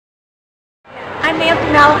I'm Nancy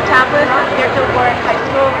Malafatopoulos, a Fairfield Warde High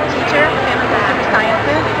School teacher in consumer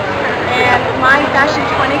sciences, and my Fashion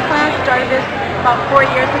 20 class started this about 4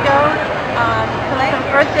 years ago. Someone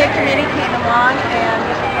from Earth Day committee came along and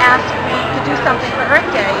asked me to do something for Earth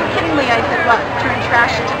Day. And kiddingly, I said, "What? Turn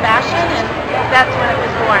trash into fashion?" And that's when it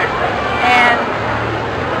was born. And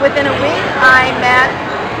within a week, I met.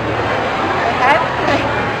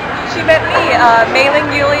 She met me, Mei-Ling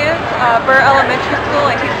Uliasz, Burr Elementary School.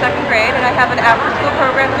 I teach 2nd grade, and I have an after-school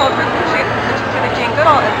program called Roots and Shoots, which is through the Jane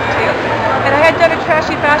Goodall Institute. And I had done a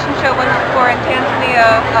trashy fashion show once before in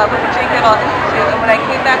Tanzania with the Jane Goodall Institute, and when I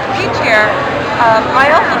came back to teach here, I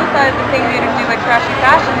also decided the same year to do a trashy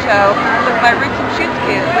fashion show with my Roots and Shoots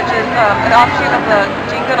kids, which is an offshoot of the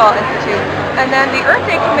Jane Goodall Institute. And then the Earth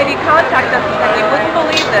Day committee contacted us and said, "You wouldn't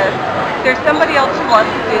believe this. There's somebody else who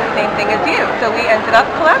wants to do the same thing as you." So we ended up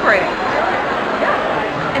collaborating.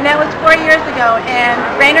 And that was 4 years ago, and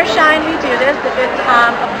rain or shine, we do this. If it's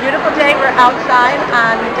a beautiful day, we're outside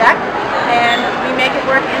on the deck, and we make it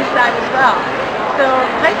work inside as well. So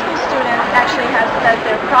high school students actually have as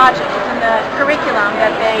their project in the curriculum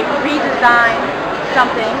that they redesign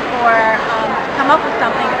something or come up with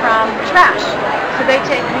something from trash. So they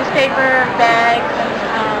take newspaper bags and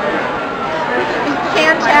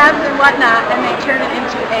can tabs and whatnot, and they turn it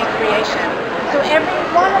into a creation. So every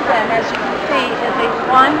one of them, as you can see, is a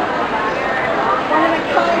one of a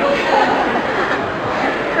kind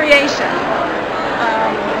creation.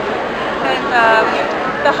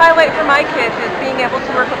 The highlight for my kids is being able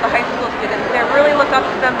to work with the high school students. They really look up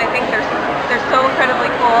to them. They think they're so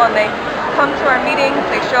incredibly cool, and they come to our meetings,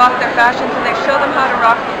 they show off their fashions, and they show them how to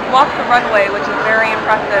walk the runway, which is very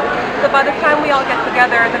impressive. So by the time we all get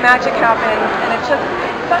together, the magic happens, and it's just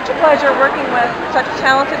such a pleasure working with such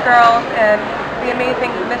talented girls and the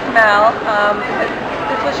amazing Miss Mal.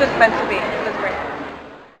 This was just meant to be.